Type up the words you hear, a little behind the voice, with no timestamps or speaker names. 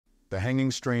The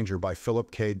Hanging Stranger by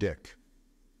Philip K. Dick.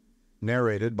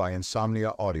 Narrated by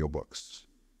Insomnia Audiobooks.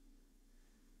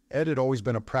 Ed had always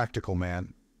been a practical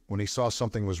man. When he saw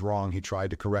something was wrong, he tried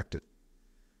to correct it.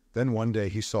 Then one day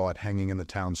he saw it hanging in the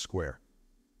town square.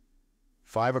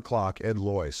 5 o'clock, Ed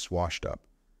Loyce washed up,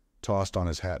 tossed on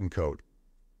his hat and coat,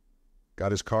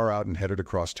 got his car out and headed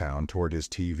across town toward his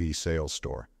TV sales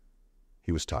store.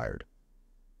 He was tired.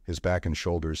 His back and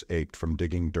shoulders ached from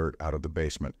digging dirt out of the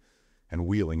basement and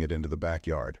wheeling it into the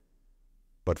backyard.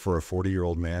 But for a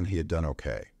 40-year-old man, he had done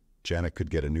okay. Janet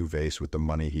could get a new vase with the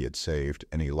money he had saved,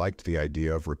 and he liked the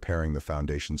idea of repairing the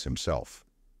foundations himself.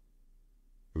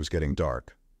 It was getting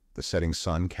dark. The setting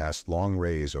sun cast long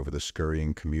rays over the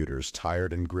scurrying commuters,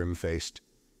 tired and grim-faced.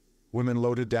 Women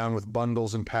loaded down with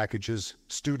bundles and packages,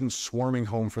 students swarming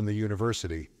home from the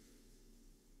university,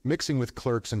 mixing with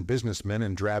clerks and businessmen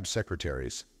and drab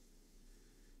secretaries.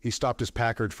 He stopped his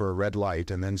Packard for a red light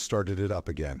and then started it up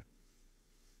again.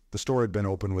 The store had been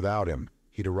open without him.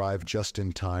 He'd arrived just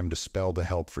in time to spell the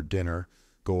help for dinner,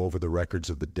 go over the records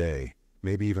of the day,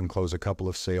 maybe even close a couple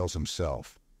of sales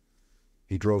himself.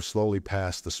 He drove slowly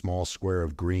past the small square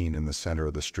of green in the center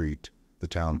of the street, the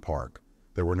town park.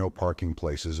 There were no parking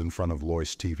places in front of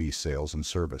Loyce TV sales and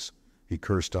service. He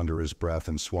cursed under his breath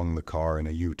and swung the car in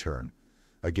a U-turn.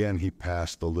 Again he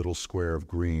passed the little square of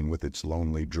green with its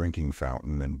lonely drinking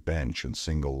fountain and bench and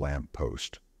single lamp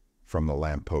post. From the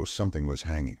lamp post something was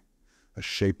hanging, a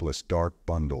shapeless dark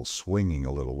bundle swinging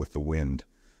a little with the wind,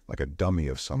 like a dummy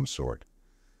of some sort.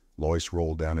 Loyce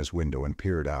rolled down his window and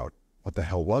peered out. What the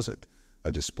hell was it?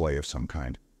 A display of some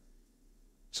kind.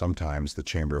 Sometimes the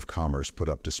Chamber of Commerce put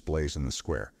up displays in the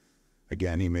square.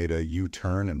 Again he made a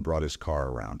U-turn and brought his car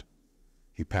around.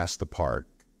 He passed the park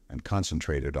and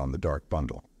concentrated on the dark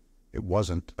bundle. It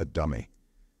wasn't a dummy,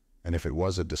 and if it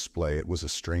was a display, it was a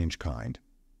strange kind.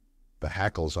 The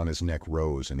hackles on his neck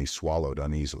rose and he swallowed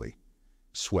uneasily.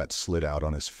 Sweat slid out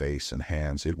on his face and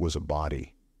hands. It was a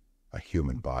body, a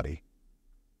human body.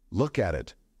 "Look at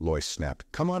it," Loyce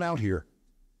snapped. "Come on out here."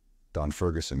 Don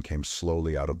Ferguson came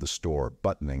slowly out of the store,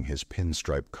 buttoning his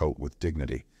pinstripe coat with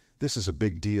dignity. "This is a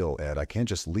big deal, Ed. I can't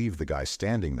just leave the guy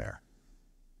standing there."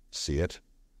 "See it?"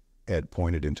 Ed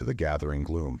pointed into the gathering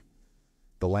gloom.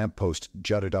 The lamppost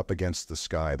jutted up against the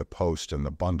sky, the post and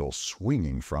the bundle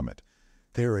swinging from it.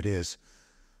 "There it is.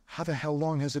 How the hell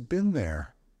long has it been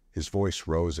there?" His voice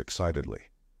rose excitedly.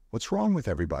 "What's wrong with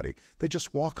everybody? They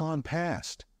just walk on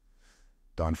past."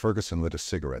 Don Ferguson lit a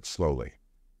cigarette slowly.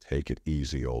 "Take it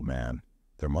easy, old man.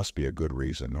 There must be a good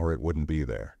reason, or it wouldn't be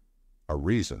there." "A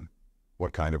reason?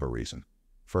 What kind of a reason?"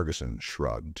 Ferguson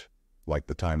shrugged. "Like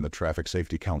the time the Traffic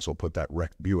Safety Council put that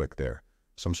wrecked Buick there.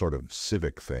 Some sort of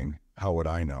civic thing. How would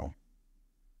I know?"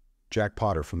 Jack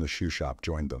Potter from the shoe shop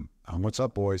joined them. "What's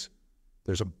up, boys?"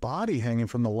 "There's a body hanging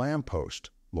from the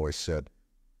lamppost," Loyce said.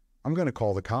 "I'm going to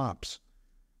call the cops."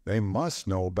 "They must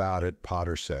know about it,"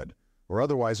 Potter said, "or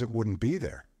otherwise it wouldn't be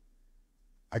there."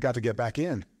 "I got to get back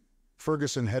in."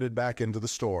 Ferguson headed back into the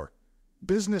store.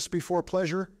 "Business before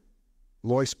pleasure?"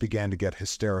 Loyce began to get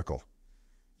hysterical.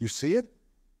 "You see it?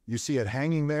 You see it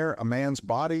hanging there, a man's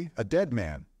body, a dead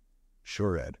man?"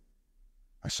 "Sure, Ed.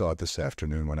 I saw it this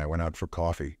afternoon when I went out for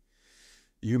coffee."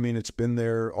 "You mean it's been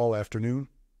there all afternoon?"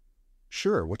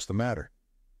 "Sure, what's the matter?"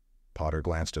 Potter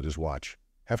glanced at his watch.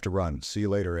 "Have to run. See you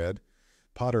later, Ed."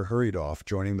 Potter hurried off,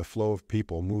 joining the flow of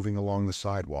people moving along the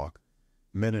sidewalk,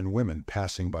 men and women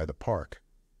passing by the park.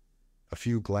 A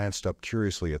few glanced up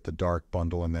curiously at the dark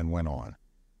bundle and then went on.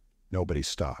 Nobody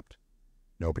stopped.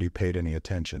 Nobody paid any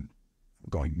attention. "I'm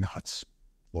going nuts,"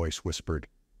 Loyce whispered.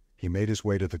 He made his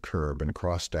way to the curb and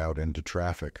crossed out into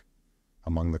traffic,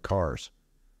 among the cars.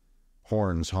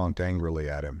 Horns honked angrily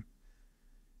at him.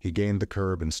 He gained the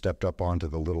curb and stepped up onto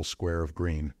the little square of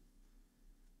green.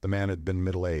 The man had been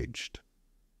middle-aged.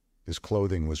 His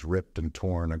clothing was ripped and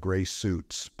torn, a gray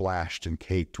suit splashed and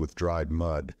caked with dried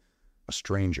mud. A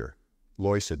stranger.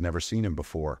 Loyce had never seen him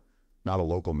before, not a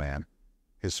local man.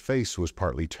 His face was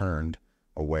partly turned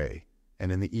away,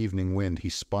 and in the evening wind he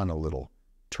spun a little,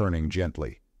 turning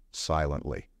gently,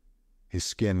 silently. His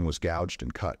skin was gouged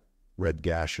and cut, red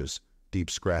gashes, deep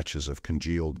scratches of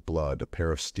congealed blood. A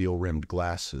pair of steel-rimmed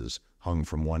glasses hung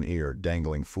from one ear,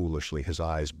 dangling foolishly. His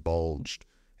eyes bulged.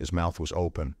 His mouth was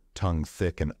open, tongue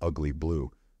thick and ugly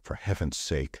blue. "For heaven's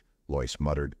sake," Loyce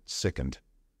muttered, sickened.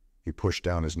 He pushed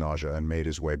down his nausea and made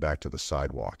his way back to the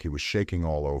sidewalk. He was shaking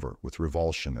all over, with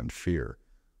revulsion and fear.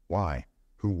 Why?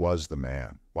 Who was the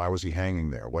man? Why was he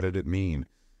hanging there? What did it mean?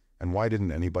 And why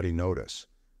didn't anybody notice?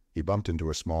 He bumped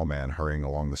into a small man hurrying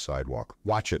along the sidewalk.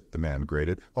 "Watch it," the man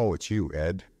grated. "Oh, it's you,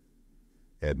 Ed."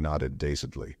 Ed nodded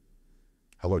dazedly.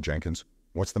 "Hello, Jenkins.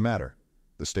 What's the matter?"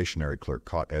 The stationery clerk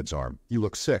caught Ed's arm. "You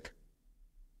look sick."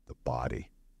 "The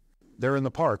body." "They're in the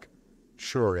park."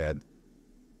 "Sure, Ed."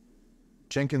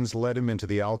 Jenkins led him into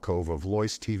the alcove of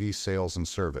Loyce TV Sales and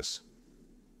Service.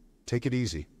 "Take it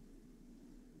easy."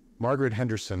 Margaret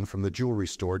Henderson from the jewelry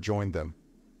store joined them.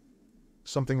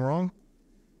 "Something wrong?"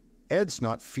 "Ed's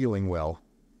not feeling well."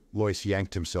 Loyce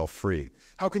yanked himself free.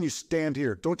 "How can you stand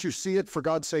here? Don't you see it, for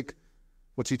God's sake?"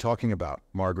 "What's he talking about?"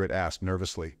 Margaret asked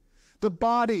nervously. "The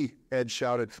body!" Ed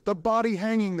shouted. "The body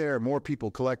hanging there!" More people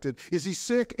collected. "Is he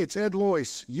sick? It's Ed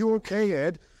Loyce. You okay,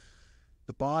 Ed?"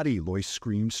 "The body!" Loyce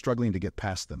screamed, struggling to get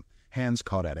past them. Hands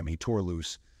caught at him. He tore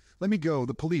loose. "Let me go.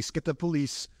 The police. Get the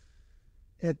police."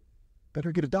 "Ed,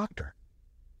 better get a doctor."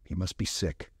 "He must be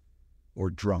sick.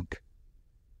 Or drunk."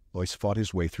 Loyce fought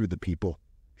his way through the people.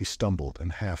 He stumbled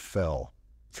and half fell.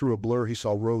 Through a blur he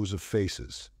saw rows of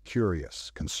faces,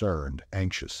 curious, concerned,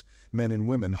 anxious, men and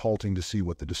women halting to see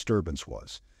what the disturbance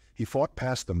was. He fought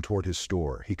past them toward his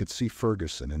store. He could see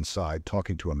Ferguson inside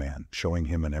talking to a man, showing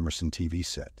him an Emerson TV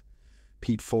set.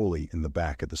 Pete Foley in the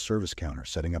back at the service counter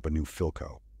setting up a new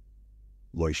Philco.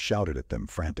 Loyce shouted at them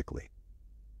frantically.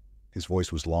 His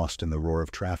voice was lost in the roar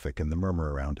of traffic and the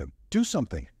murmur around him. "Do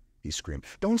something!" he screamed.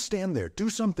 "Don't stand there! Do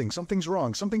something! Something's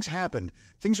wrong! Something's happened!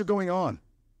 Things are going on!"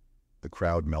 The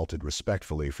crowd melted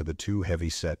respectfully for the two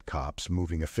heavy-set cops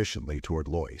moving efficiently toward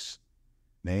Loyce.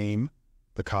 "Name?"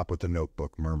 the cop with the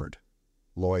notebook murmured.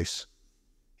 "Loyce."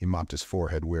 He mopped his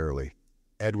forehead wearily.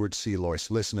 "Edward C.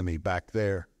 Loyce, listen to me, back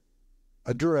there."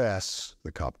 "Address,"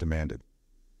 the cop demanded.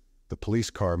 The police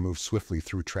car moved swiftly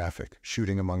through traffic,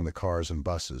 shooting among the cars and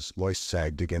buses. Loyce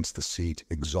sagged against the seat,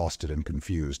 exhausted and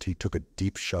confused. He took a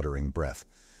deep, shuddering breath.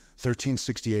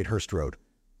 1368 Hurst Road.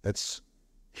 That's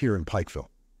here in Pikeville.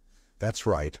 "That's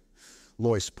right."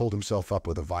 Loyce pulled himself up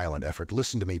with a violent effort.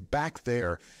 "Listen to me. Back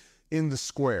there, in the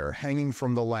square, hanging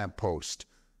from the lamppost."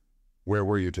 "Where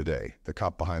were you today?" the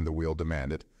cop behind the wheel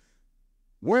demanded.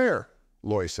 "Where?"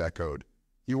 Loyce echoed.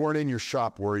 "You weren't in your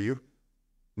shop, were you?"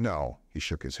 "No." He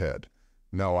shook his head.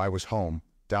 "No, I was home,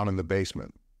 down in the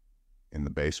basement." "In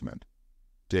the basement?"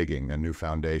 "Digging a new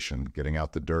foundation, getting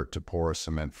out the dirt to pour a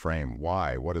cement frame.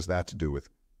 Why? What has that to do with—"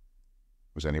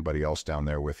 "Was anybody else down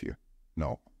there with you?"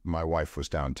 "No. My wife was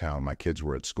downtown. My kids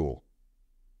were at school."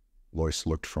 Loyce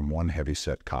looked from one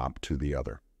heavy-set cop to the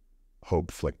other.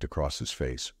 Hope flicked across his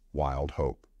face. Wild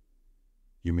hope.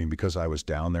 "You mean because I was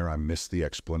down there I missed the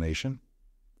explanation?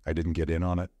 I didn't get in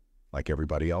on it, like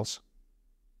everybody else?"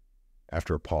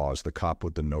 After a pause, the cop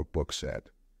with the notebook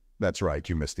said, "That's right,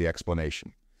 you missed the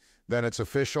explanation." "Then it's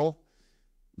official?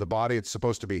 The body, it's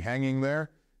supposed to be hanging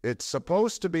there? It's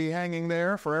supposed to be hanging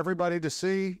there for everybody to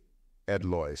see?" Ed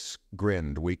Loyce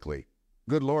grinned weakly.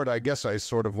 "Good Lord, I guess I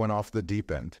sort of went off the deep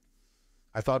end.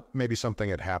 I thought maybe something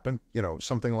had happened,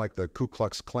 something like the Ku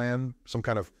Klux Klan, some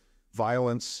kind of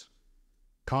violence,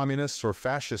 communists or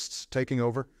fascists taking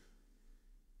over."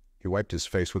 He wiped his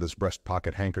face with his breast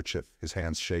pocket handkerchief, his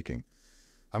hands shaking.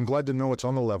 "I'm glad to know it's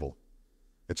on the level."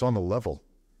 "It's on the level?"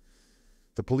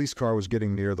 The police car was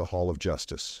getting near the Hall of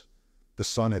Justice. The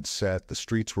sun had set, the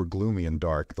streets were gloomy and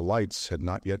dark, the lights had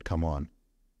not yet come on.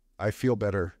 "I feel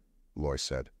better," Loyce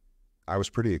said. "I was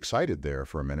pretty excited there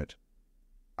for a minute.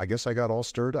 I guess I got all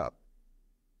stirred up.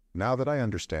 Now that I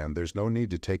understand, there's no need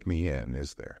to take me in,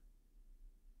 is there?"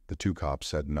 The two cops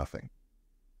said nothing.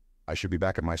 "I should be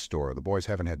back at my store. The boys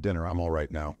haven't had dinner. I'm all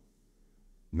right now."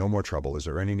 "No more trouble. Is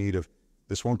there any need of—"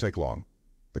 "This won't take long,"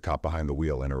 the cop behind the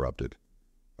wheel interrupted.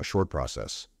 "A short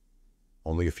process.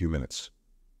 Only a few minutes."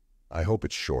 "I hope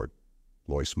it's short,"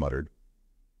 Loyce muttered.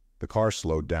 The car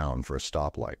slowed down for a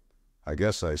stoplight. "I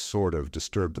guess I sort of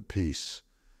disturbed the peace.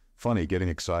 Funny getting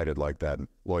excited like that."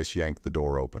 Loyce yanked the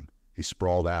door open. He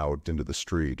sprawled out into the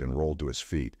street and rolled to his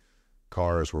feet.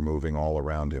 Cars were moving all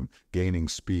around him, gaining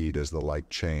speed as the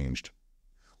light changed.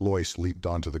 Loyce leaped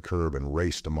onto the curb and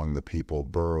raced among the people,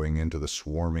 burrowing into the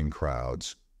swarming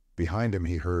crowds. Behind him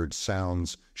he heard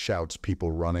sounds, shouts,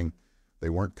 people running. They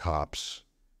weren't cops.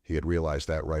 He had realized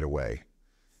that right away.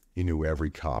 He knew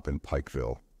every cop in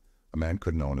Pikeville. A man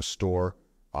couldn't own a store,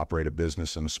 operate a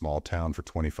business in a small town for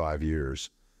 25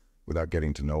 years, without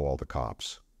getting to know all the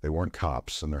cops. They weren't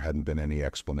cops, and there hadn't been any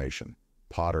explanation.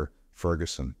 Potter,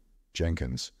 Ferguson,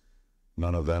 Jenkins.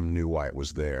 None of them knew why it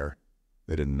was there.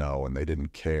 They didn't know, and they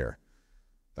didn't care.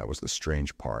 That was the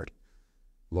strange part.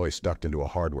 Loyce ducked into a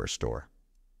hardware store.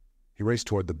 He raced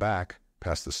toward the back,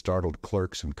 past the startled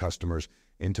clerks and customers,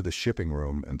 into the shipping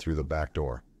room and through the back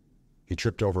door. He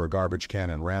tripped over a garbage can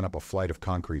and ran up a flight of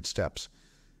concrete steps.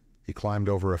 He climbed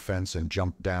over a fence and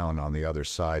jumped down on the other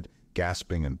side,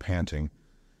 gasping and panting.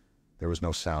 There was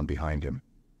no sound behind him.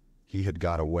 He had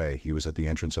got away. He was at the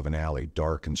entrance of an alley,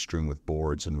 dark and strewn with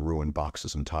boards and ruined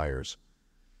boxes and tires.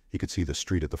 He could see the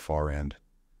street at the far end.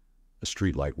 A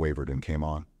streetlight wavered and came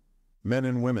on. Men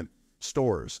and women,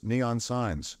 stores, neon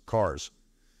signs, cars.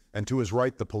 And to his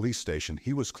right, the police station.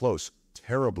 He was close,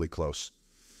 terribly close.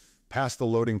 Past the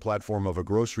loading platform of a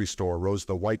grocery store rose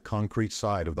the white concrete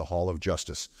side of the Hall of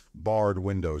Justice, barred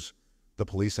windows, the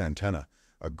police antenna,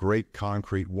 a great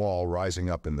concrete wall rising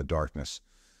up in the darkness.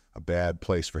 A bad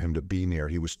place for him to be near.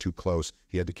 He was too close.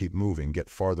 He had to keep moving, get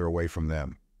farther away from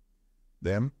them.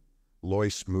 Them?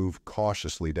 Loyce moved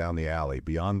cautiously down the alley.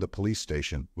 Beyond the police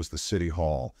station was the city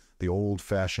hall, the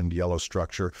old-fashioned yellow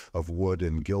structure of wood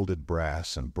and gilded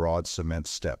brass and broad cement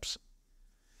steps.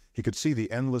 He could see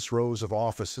the endless rows of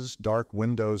offices, dark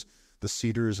windows, the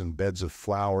cedars and beds of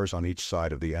flowers on each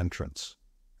side of the entrance.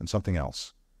 And something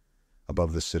else.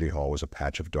 Above the city hall was a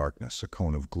patch of darkness, a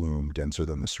cone of gloom denser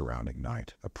than the surrounding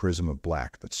night, a prism of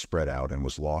black that spread out and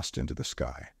was lost into the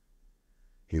sky.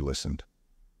 He listened.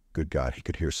 Good God, he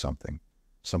could hear something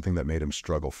that made him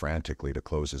struggle frantically to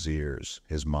close his ears,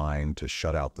 his mind to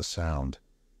shut out the sound.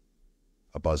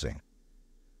 A buzzing.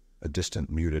 A distant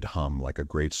muted hum like a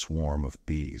great swarm of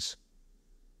bees.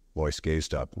 Loyce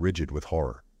gazed up, rigid with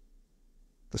horror.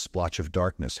 The splotch of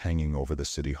darkness hanging over the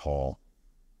city hall.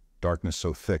 Darkness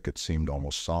so thick it seemed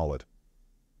almost solid.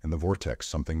 In the vortex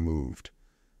something moved.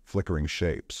 Flickering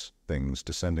shapes, things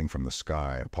descending from the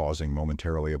sky, pausing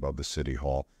momentarily above the city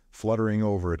hall, fluttering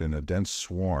over it in a dense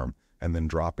swarm, and then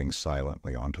dropping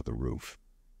silently onto the roof.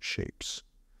 Shapes.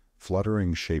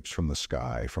 Fluttering shapes from the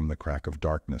sky, from the crack of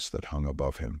darkness that hung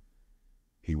above him.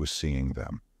 He was seeing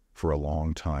them. For a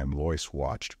long time, Loyce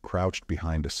watched, crouched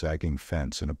behind a sagging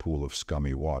fence in a pool of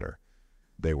scummy water.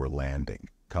 They were landing,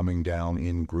 coming down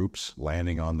in groups,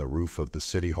 landing on the roof of the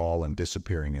city hall and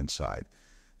disappearing inside.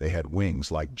 They had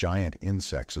wings like giant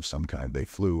insects of some kind. They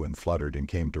flew and fluttered and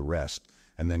came to rest,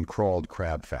 and then crawled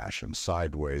crab fashion,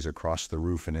 sideways across the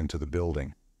roof and into the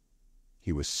building.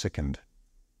 He was sickened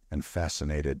and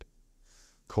fascinated.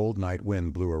 Cold night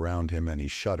wind blew around him and he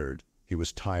shuddered. He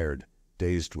was tired,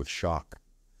 dazed with shock.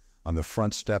 On the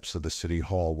front steps of the city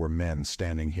hall were men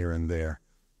standing here and there,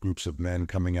 groups of men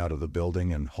coming out of the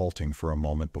building and halting for a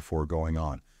moment before going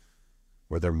on.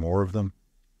 Were there more of them?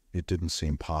 It didn't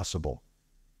seem possible.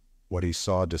 What he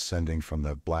saw descending from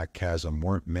the black chasm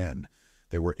weren't men.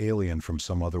 They were alien from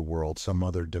some other world, some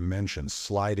other dimension,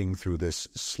 sliding through this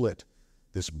slit,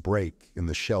 this break in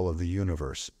the shell of the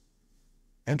universe.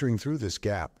 Entering through this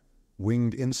gap,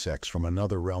 winged insects from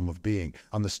another realm of being.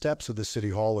 On the steps of the city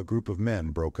hall, a group of men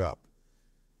broke up.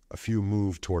 A few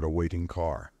moved toward a waiting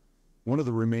car. One of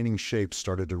the remaining shapes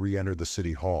started to re-enter the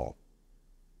city hall.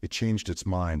 It changed its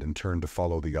mind and turned to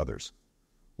follow the others.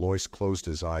 Loyce closed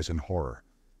his eyes in horror.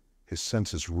 His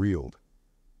senses reeled.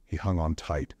 He hung on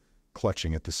tight,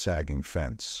 clutching at the sagging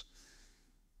fence.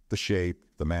 The shape,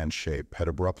 the man's shape, had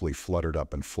abruptly fluttered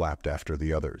up and flapped after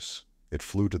the others. It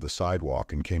flew to the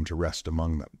sidewalk and came to rest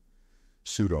among them.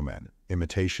 Pseudo-men,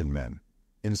 imitation men,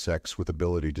 insects with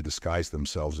ability to disguise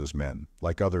themselves as men,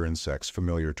 like other insects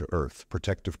familiar to Earth,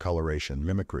 protective coloration,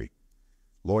 mimicry.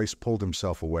 Loyce pulled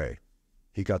himself away.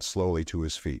 He got slowly to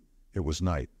his feet. It was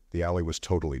night. The alley was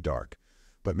totally dark.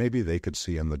 But maybe they could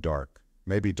see in the dark.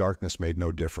 Maybe darkness made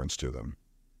no difference to them.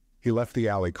 He left the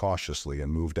alley cautiously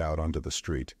and moved out onto the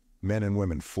street. Men and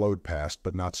women flowed past,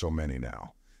 but not so many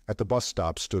now. At the bus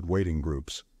stop stood waiting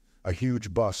groups. A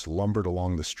huge bus lumbered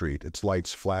along the street, its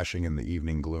lights flashing in the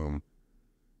evening gloom.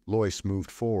 Loyce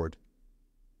moved forward.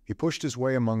 He pushed his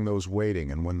way among those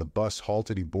waiting, and when the bus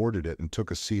halted, he boarded it and took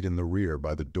a seat in the rear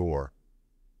by the door.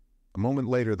 A moment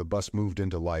later, the bus moved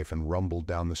into life and rumbled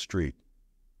down the street.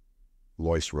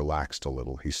 Loyce relaxed a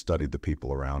little. He studied the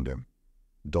people around him.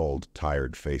 Dulled,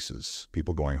 tired faces,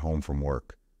 people going home from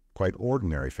work. Quite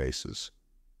ordinary faces.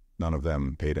 None of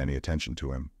them paid any attention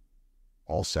to him.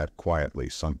 All sat quietly,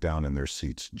 sunk down in their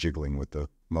seats, jiggling with the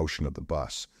motion of the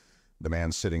bus. The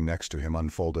man sitting next to him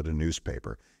unfolded a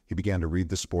newspaper. He began to read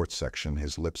the sports section,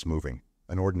 his lips moving.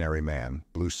 An ordinary man,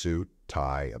 blue suit,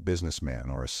 tie, a businessman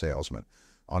or a salesman.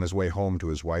 On his way home to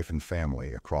his wife and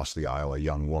family, across the aisle a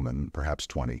young woman, perhaps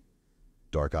 20.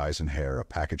 Dark eyes and hair, a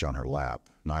package on her lap,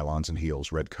 nylons and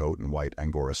heels, red coat and white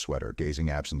Angora sweater, gazing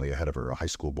absently ahead of her, a high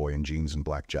school boy in jeans and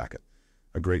black jacket.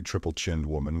 A great triple-chinned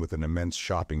woman with an immense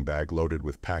shopping bag loaded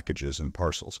with packages and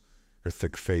parcels, her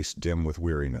thick face dim with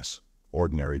weariness.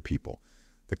 Ordinary people,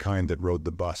 the kind that rode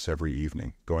the bus every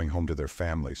evening, going home to their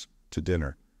families, to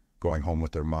dinner, going home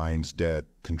with their minds dead,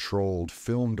 controlled,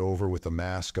 filmed over with the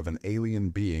mask of an alien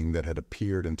being that had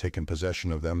appeared and taken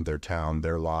possession of them, their town,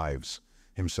 their lives.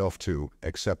 Himself too,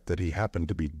 except that he happened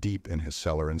to be deep in his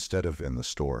cellar instead of in the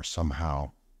store,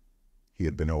 somehow. He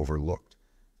had been overlooked.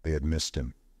 They had missed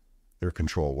him. Their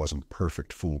control wasn't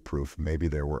perfect, foolproof. Maybe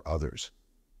there were others.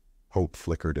 Hope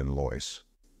flickered in Loyce.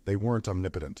 They weren't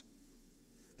omnipotent.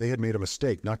 They had made a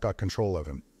mistake, not got control of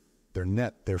him. Their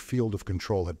net, their field of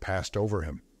control had passed over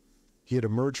him. He had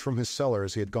emerged from his cellar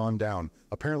as he had gone down.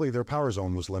 Apparently their power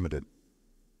zone was limited.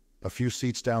 A few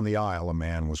seats down the aisle, a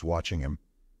man was watching him.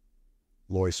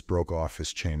 Loyce broke off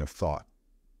his chain of thought.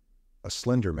 A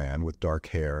slender man with dark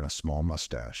hair and a small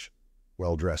mustache,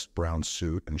 well-dressed brown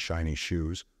suit and shiny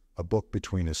shoes, a book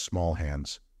between his small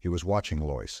hands. He was watching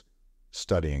Loyce,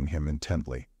 studying him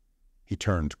intently. He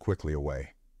turned quickly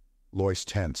away. Loyce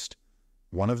tensed.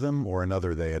 One of them or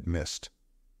another they had missed.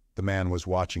 The man was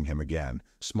watching him again,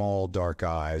 small dark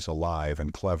eyes, alive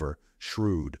and clever,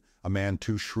 shrewd, a man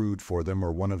too shrewd for them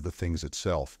or one of the things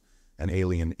itself, an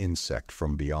alien insect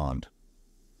from beyond.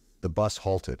 The bus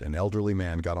halted. An elderly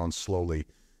man got on slowly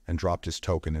and dropped his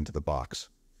token into the box.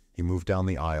 He moved down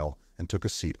the aisle and took a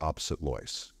seat opposite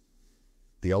Loyce.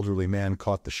 The elderly man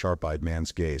caught the sharp-eyed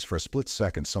man's gaze. For a split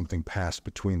second, something passed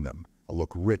between them, a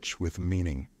look rich with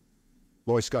meaning.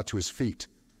 Loyce got to his feet.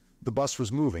 The bus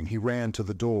was moving. He ran to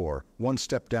the door, one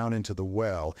step down into the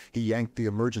well. He yanked the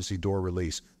emergency door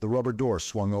release. The rubber door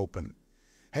swung open.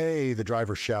 "Hey," the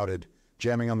driver shouted,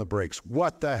 jamming on the brakes.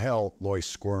 "What the hell?" Loyce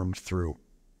squirmed through.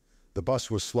 The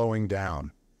bus was slowing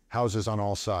down. Houses on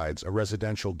all sides, a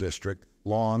residential district,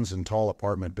 lawns and tall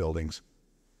apartment buildings.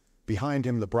 Behind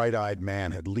him, the bright-eyed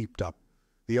man had leaped up.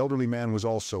 The elderly man was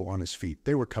also on his feet.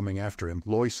 They were coming after him.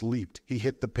 Loyce leaped. He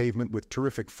hit the pavement with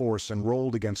terrific force and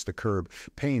rolled against the curb.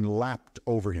 Pain lapped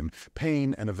over him.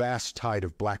 Pain and a vast tide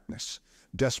of blackness.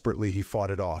 Desperately, he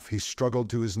fought it off. He struggled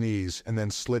to his knees and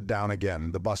then slid down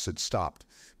again. The bus had stopped.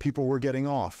 People were getting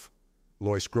off.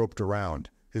 Loyce groped around.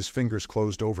 His fingers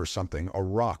closed over something, a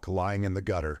rock lying in the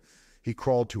gutter. He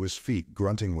crawled to his feet,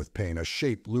 grunting with pain. A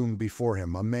shape loomed before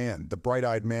him, a man, the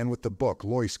bright-eyed man with the book.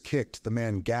 Loyce kicked. The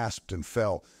man gasped and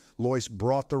fell. Loyce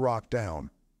brought the rock down.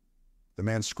 The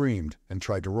man screamed and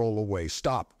tried to roll away.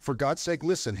 "Stop! For God's sake,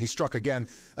 listen!" He struck again.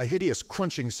 A hideous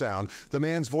crunching sound. The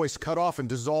man's voice cut off and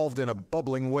dissolved in a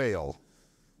bubbling wail.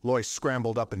 Loyce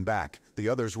scrambled up and back. The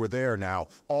others were there now,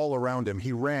 all around him.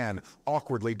 He ran,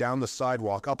 awkwardly, down the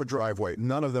sidewalk, up a driveway.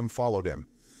 None of them followed him.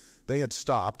 They had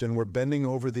stopped and were bending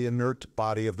over the inert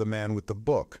body of the man with the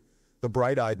book, the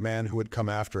bright-eyed man who had come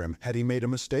after him. Had he made a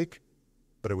mistake?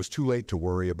 But it was too late to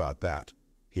worry about that.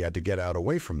 He had to get out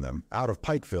away from them, out of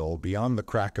Pikeville, beyond the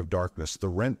crack of darkness, the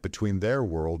rent between their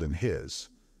world and his.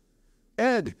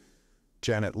 "Ed!"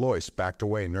 Janet Loyce backed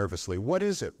away nervously. "What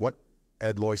is it? What?"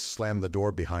 Ed Loyce slammed the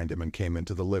door behind him and came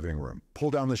into the living room.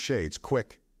 "Pull down the shades,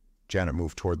 quick." Janet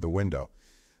moved toward the window.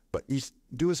 "But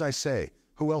do as I say.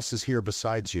 Who else is here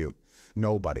besides you?"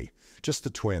 "Nobody. Just the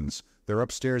twins. They're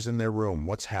upstairs in their room.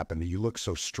 What's happened? You look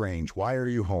so strange. Why are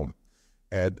you home?"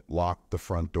 Ed locked the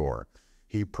front door.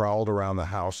 He prowled around the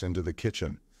house into the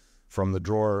kitchen. From the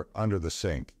drawer under the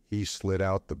sink, he slid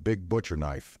out the big butcher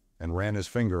knife and ran his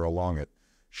finger along it.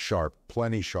 Sharp,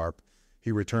 plenty sharp.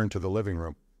 He returned to the living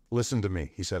room. "Listen to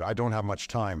me," he said. "I don't have much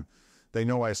time. They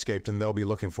know I escaped and they'll be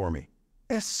looking for me."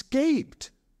 "Escaped?"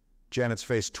 Janet's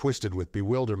face twisted with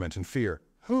bewilderment and fear.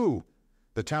 "Who?"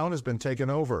 "The town has been taken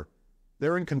over.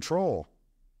 They're in control."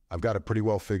 "I've got it pretty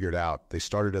well figured out. They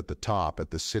started at the top,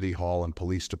 at the city hall and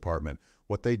police department.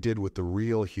 What they did with the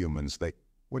real humans,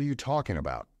 What are you talking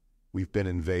about?" "We've been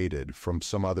invaded from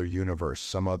some other universe,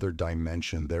 some other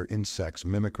dimension. They're insects,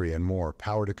 mimicry, and more.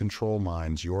 Power to control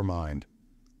minds, your mind."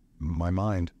 "My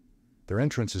mind?" "Their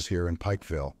entrance is here in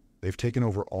Pikeville. They've taken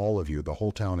over all of you, the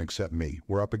whole town except me.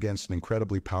 We're up against an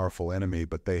incredibly powerful enemy,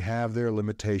 but they have their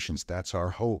limitations. That's our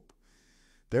hope.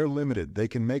 They're limited. They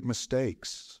can make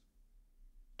mistakes."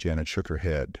 Janet shook her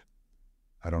head.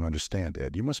 "I don't understand,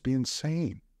 Ed. You must be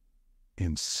insane."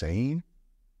 "Insane?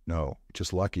 No,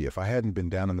 just lucky. If I hadn't been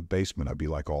down in the basement, I'd be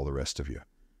like all the rest of you."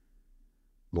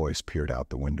 Loyce peered out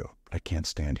the window. "I can't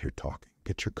stand here talking.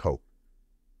 Get your coat."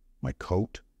 "My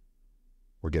coat?"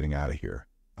 "We're getting out of here.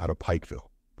 Out of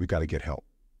Pikeville. We've got to get help.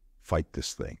 Fight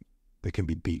this thing. They can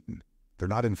be beaten. They're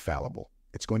not infallible.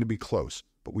 It's going to be close,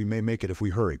 but we may make it if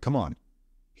we hurry. Come on."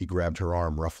 He grabbed her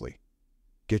arm roughly.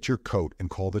 "Get your coat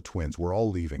and call the twins. We're all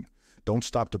leaving. Don't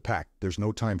stop to pack. There's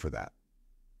no time for that."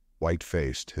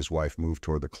 White-faced, his wife moved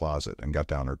toward the closet and got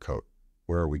down her coat.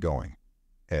 "Where are we going?"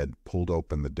 Ed pulled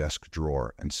open the desk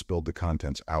drawer and spilled the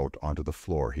contents out onto the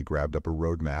floor. He grabbed up a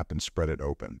road map and spread it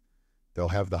open. "They'll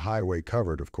have the highway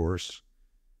covered, of course.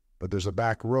 But there's a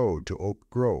back road to Oak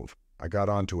Grove. I got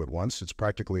onto it once. It's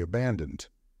practically abandoned.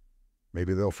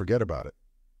 Maybe they'll forget about it."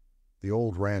 "The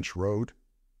old ranch road?"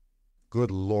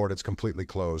 "Good Lord, it's completely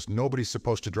closed. Nobody's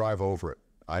supposed to drive over it."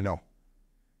 "I know."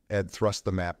 Ed thrust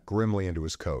the map grimly into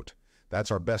his coat. "That's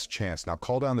our best chance. Now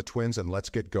call down the twins and let's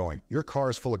get going. Your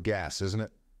car's full of gas, isn't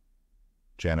it?"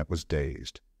 Janet was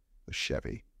dazed. The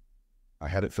Chevy. "I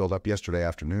had it filled up yesterday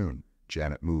afternoon."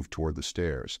 Janet moved toward the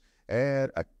stairs.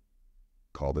 "Ed,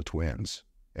 Call the twins."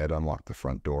 Ed unlocked the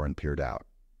front door and peered out.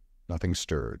 Nothing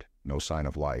stirred. No sign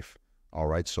of life. All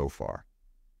right so far.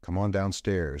 "Come on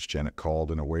downstairs," Janet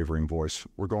called in a wavering voice.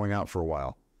 "We're going out for a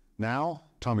while." "Now?"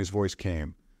 Tommy's voice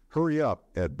came. "Hurry up,"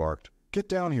 Ed barked. "Get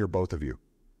down here, both of you."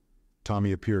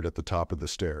 Tommy appeared at the top of the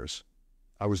stairs.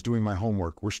 "I was doing my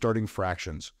homework. We're starting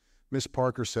fractions. Miss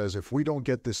Parker says if we don't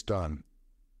get this done,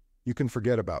 you can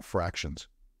forget about fractions."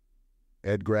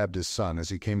 Ed grabbed his son as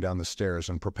he came down the stairs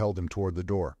and propelled him toward the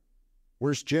door.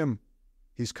 "Where's Jim?"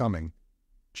 "He's coming."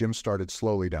 Jim started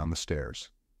slowly down the stairs.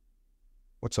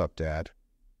 "What's up, Dad?"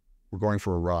 "We're going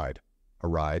for a ride." "A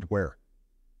ride? Where?"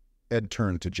 Ed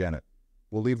turned to Janet.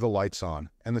 "We'll leave the lights on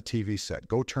and the TV set.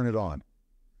 Go turn it on."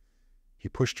 He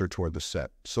pushed her toward the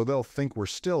set. "So they'll think we're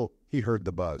still—" He heard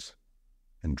the buzz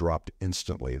and dropped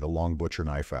instantly, the long butcher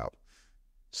knife out.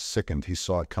 Sickened, he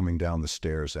saw it coming down the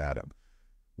stairs at him.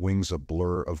 Wings a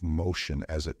blur of motion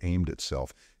as it aimed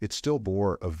itself. It still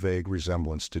bore a vague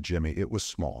resemblance to Jimmy. It was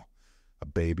small. A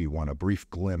baby one, a brief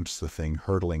glimpse, the thing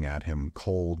hurtling at him,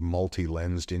 cold,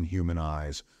 multi-lensed inhuman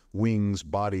eyes. Wings,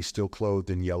 body still clothed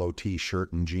in yellow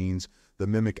T-shirt and jeans, the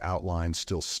mimic outline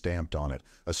still stamped on it.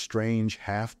 A strange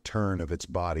half-turn of its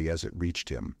body as it reached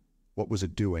him. What was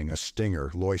it doing? A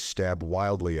stinger. Loyce stabbed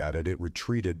wildly at it. It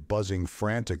retreated, buzzing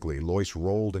frantically. Loyce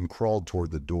rolled and crawled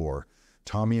toward the door.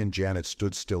 Tommy and Janet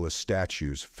stood still as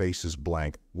statues, faces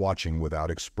blank, watching without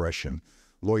expression.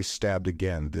 Loyce stabbed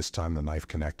again. This time the knife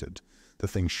connected. The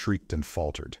thing shrieked and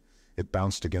faltered. It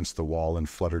bounced against the wall and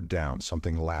fluttered down.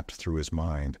 Something lapped through his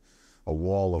mind. A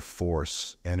wall of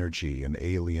force, energy, an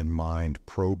alien mind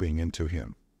probing into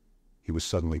him. He was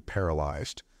suddenly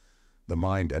paralyzed. The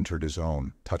mind entered his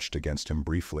own, touched against him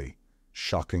briefly,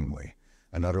 shockingly,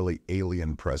 an utterly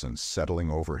alien presence settling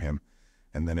over him,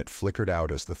 and then it flickered out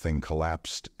as the thing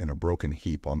collapsed in a broken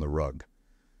heap on the rug.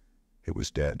 It was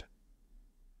dead.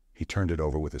 He turned it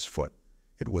over with his foot.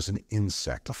 It was an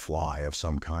insect, a fly of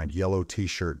some kind, yellow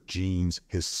T-shirt, jeans,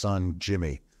 his son,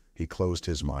 Jimmy. He closed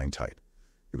his mind tight.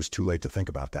 It was too late to think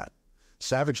about that.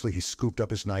 Savagely, he scooped up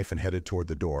his knife and headed toward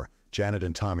the door. Janet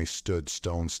and Tommy stood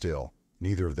stone still,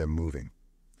 neither of them moving.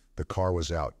 The car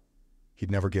was out. He'd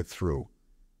never get through.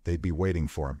 They'd be waiting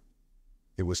for him.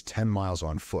 It was 10 miles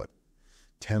on foot.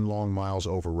 10 long miles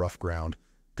over rough ground,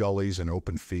 gullies and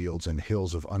open fields and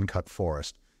hills of uncut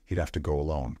forest. He'd have to go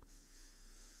alone.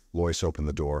 Loyce opened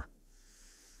the door.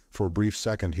 For a brief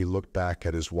second, he looked back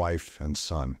at his wife and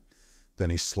son. Then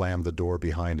he slammed the door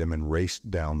behind him and raced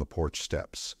down the porch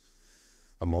steps.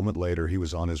 A moment later, he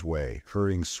was on his way,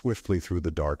 hurrying swiftly through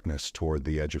the darkness toward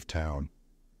the edge of town.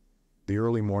 The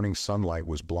early morning sunlight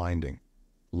was blinding.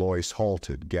 Loyce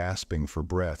halted, gasping for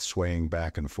breath, swaying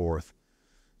back and forth.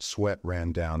 Sweat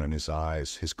ran down in his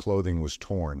eyes. His clothing was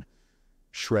torn,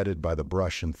 shredded by the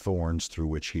brush and thorns through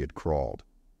which he had crawled.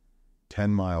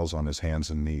 10 miles on his hands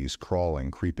and knees, crawling,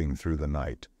 creeping through the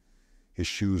night. His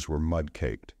shoes were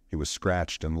mud-caked. He was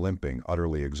scratched and limping,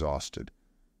 utterly exhausted.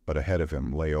 But ahead of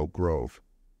him lay Oak Grove.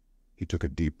 He took a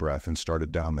deep breath and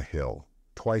started down the hill.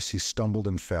 Twice he stumbled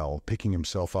and fell, picking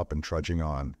himself up and trudging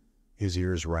on. His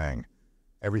ears rang.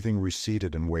 Everything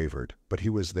receded and wavered, but he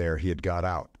was there. He had got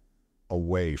out,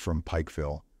 away from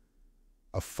Pikeville.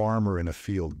 A farmer in a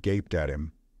field gaped at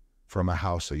him. From a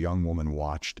house, a young woman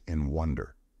watched in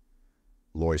wonder.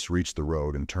 Loyce reached the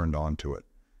road and turned onto it.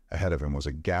 Ahead of him was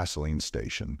a gasoline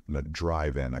station and a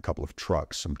drive-in, a couple of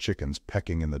trucks, some chickens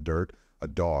pecking in the dirt, a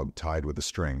dog tied with a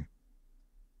string.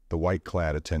 The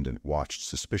white-clad attendant watched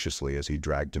suspiciously as he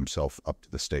dragged himself up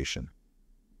to the station.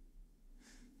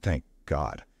 Thank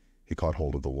God. He caught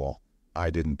hold of the wall.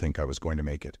 I didn't think I was going to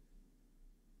make it.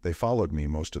 They followed me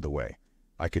most of the way.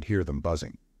 I could hear them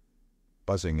buzzing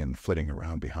and flitting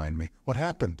around behind me. What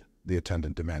happened? The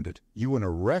attendant demanded. You in a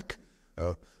wreck?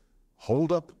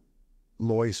 Hold up?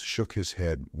 Loyce shook his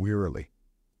head wearily.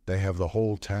 They have the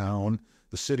whole town,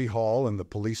 the city hall and the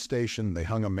police station. They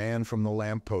hung a man from the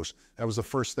lamppost. That was the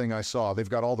first thing I saw. They've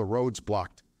got all the roads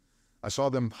blocked. I saw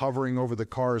them hovering over the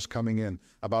cars coming in.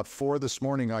 About 4 this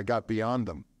morning, I got beyond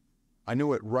them. I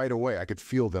knew it right away. I could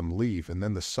feel them leave, and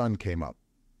then the sun came up.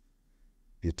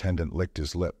 The attendant licked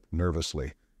his lip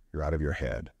nervously. You're out of your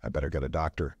head. I better get a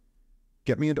doctor.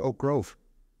 Get me into Oak Grove.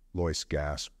 Loyce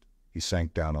gasped. He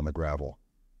sank down on the gravel.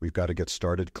 We've got to get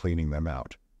started cleaning them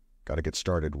out. Got to get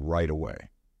started right away.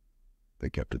 They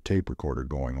kept a tape recorder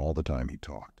going all the time he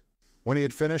talked. When he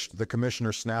had finished, the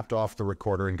commissioner snapped off the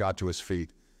recorder and got to his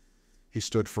feet. He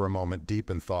stood for a moment, deep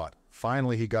in thought.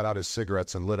 Finally, he got out his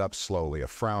cigarettes and lit up slowly, a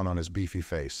frown on his beefy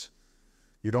face.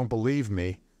 "You don't believe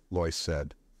me," Loyce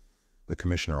said. The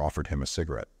commissioner offered him a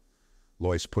cigarette.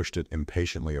 Loyce pushed it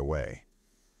impatiently away.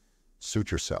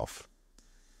 "Suit yourself."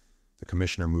 The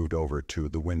commissioner moved over to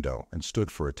the window and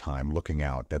stood for a time looking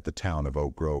out at the town of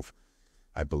Oak Grove.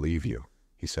 "I believe you,"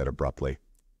 he said abruptly.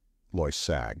 Loyce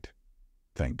sagged.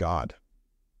 "Thank God.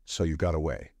 So you got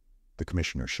away." The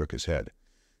commissioner shook his head.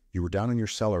 "You were down in your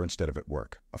cellar instead of at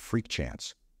work. A freak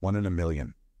chance. 1 in a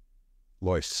million."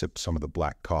 Loyce sipped some of the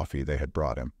black coffee they had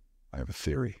brought him. "I have a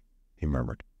theory," he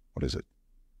murmured. "What is it?"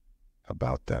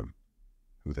 "About them.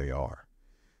 Who they are.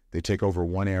 They take over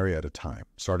one area at a time,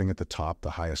 starting at the top,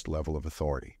 the highest level of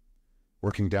authority,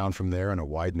 working down from there in a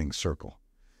widening circle.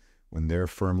 When they're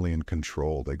firmly in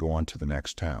control, they go on to the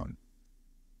next town.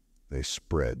 They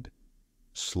spread,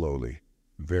 slowly,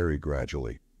 very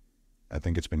gradually. I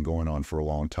think it's been going on for a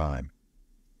long time.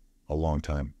 A long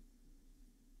time.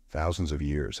 Thousands of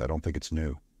years. I don't think it's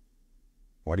new."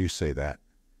 "Why do you say that?"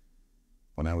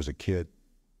 "When I was a kid,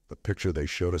 the picture they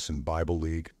showed us in Bible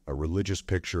League, a religious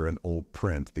picture in old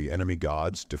print, the enemy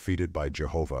gods defeated by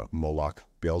Jehovah, Moloch,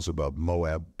 Beelzebub,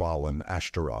 Moab, Baal, and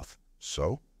Ashtaroth.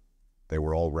 So? They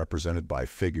were all represented by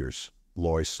figures."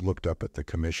 Loyce looked up at the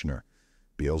commissioner.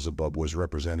 "Beelzebub was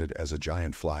represented as a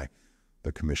giant fly."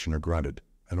 The commissioner grunted.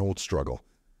 "An old struggle.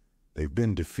 They've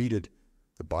been defeated.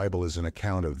 The Bible is an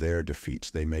account of their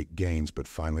defeats. They make gains, but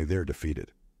finally they're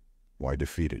defeated." "Why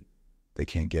defeated?" "They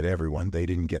can't get everyone. They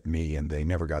didn't get me, and they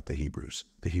never got the Hebrews.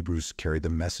 The Hebrews carried the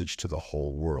message to the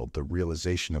whole world, the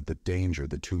realization of the danger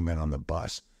the 2 men on the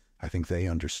bus. I think they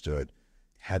understood,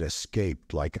 had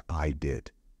escaped like I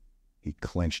did." He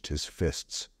clenched his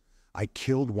fists. "I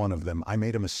killed one of them. I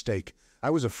made a mistake. I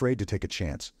was afraid to take a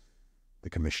chance." The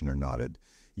commissioner nodded.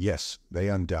 "Yes, they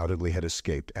undoubtedly had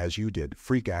escaped, as you did,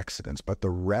 freak accidents, but the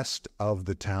rest of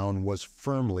the town was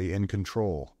firmly in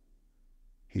control."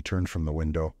 He turned from the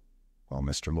window. "Well,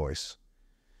 Mr. Loyce,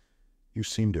 you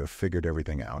seem to have figured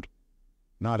everything out."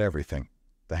 "Not everything.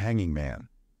 The hanging man.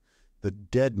 The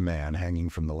dead man hanging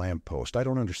from the lamppost. I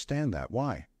don't understand that.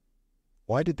 Why?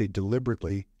 Why did they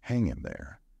deliberately hang him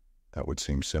there? That would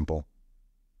seem simple."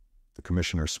 The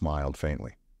commissioner smiled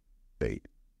faintly. "Bait."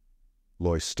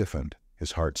 Loyce stiffened.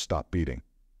 His heart stopped beating.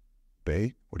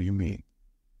 "Bait? What do you mean?"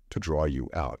 "To draw you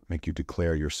out, make you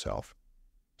declare yourself.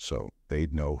 So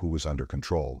they'd know who was under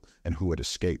control and who had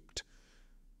escaped."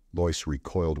 Loyce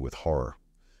recoiled with horror.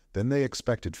 "Then they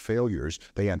expected failures.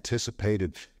 They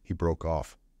anticipated—" He broke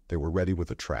off. "They were ready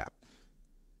with a trap.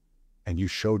 And you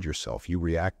showed yourself. You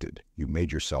reacted. You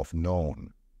made yourself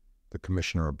known." The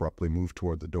commissioner abruptly moved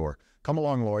toward the door. "Come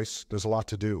along, Loyce. There's a lot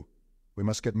to do. We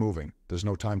must get moving. There's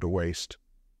no time to waste."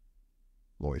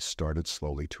 Loyce started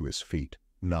slowly to his feet,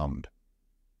 numbed.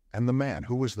 "And the man?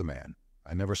 Who was the man?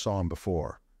 I never saw him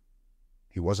before."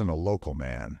 "He wasn't a local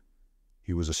man.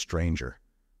 He was a stranger,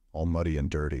 all muddy and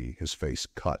dirty, his face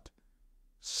cut,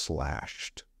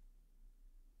 slashed."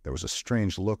 There was a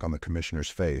strange look on the commissioner's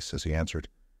face as he answered.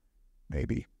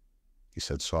 "Maybe," he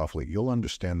said softly. "You'll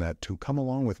understand that too. Come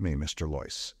along with me, Mr.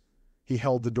 Loyce." He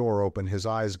held the door open, his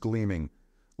eyes gleaming.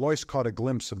 Loyce caught a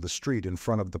glimpse of the street in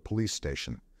front of the police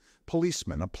station.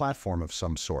 Policemen, a platform of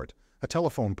some sort, a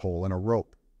telephone pole and a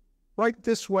rope. "Right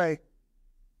this way,"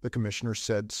 the commissioner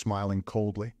said, smiling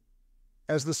coldly.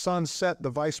 As the sun set,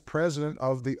 the vice president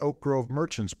of the Oak Grove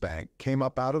Merchants Bank came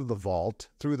up out of the vault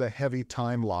through the heavy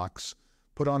time locks,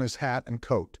 put on his hat and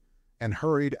coat, and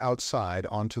hurried outside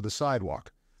onto the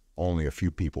sidewalk. Only a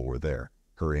few people were there,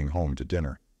 hurrying home to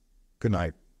dinner. "Good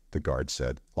night," the guard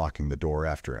said, locking the door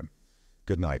after him.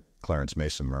 "Good night," Clarence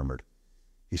Mason murmured.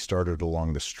 He started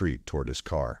along the street toward his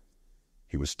car.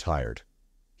 He was tired.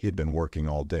 He had been working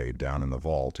all day down in the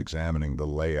vault, examining the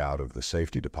layout of the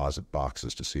safety deposit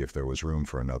boxes to see if there was room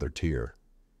for another tier.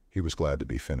 He was glad to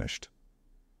be finished.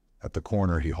 At the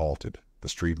corner he halted. The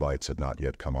street lights had not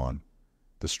yet come on.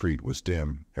 The street was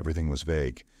dim. Everything was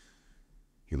vague.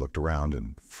 He looked around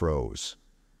and froze.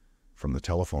 From the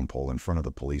telephone pole in front of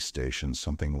the police station,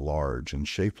 something large and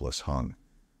shapeless hung.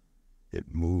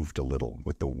 It moved a little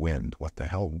with the wind. What the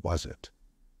hell was it?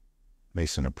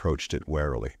 Mason approached it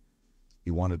warily. He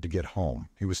wanted to get home.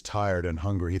 He was tired and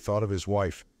hungry. He thought of his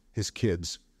wife, his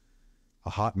kids, a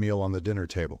hot meal on the dinner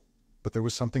table. But there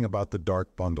was something about the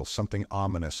dark bundle, something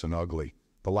ominous and ugly.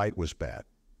 The light was bad.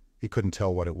 He couldn't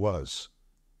tell what it was.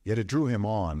 Yet it drew him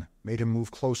on, made him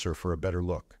move closer for a better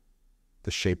look.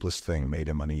 The shapeless thing made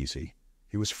him uneasy.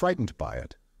 He was frightened by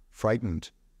it,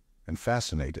 frightened and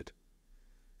fascinated.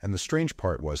 And the strange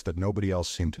part was that nobody else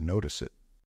seemed to notice it.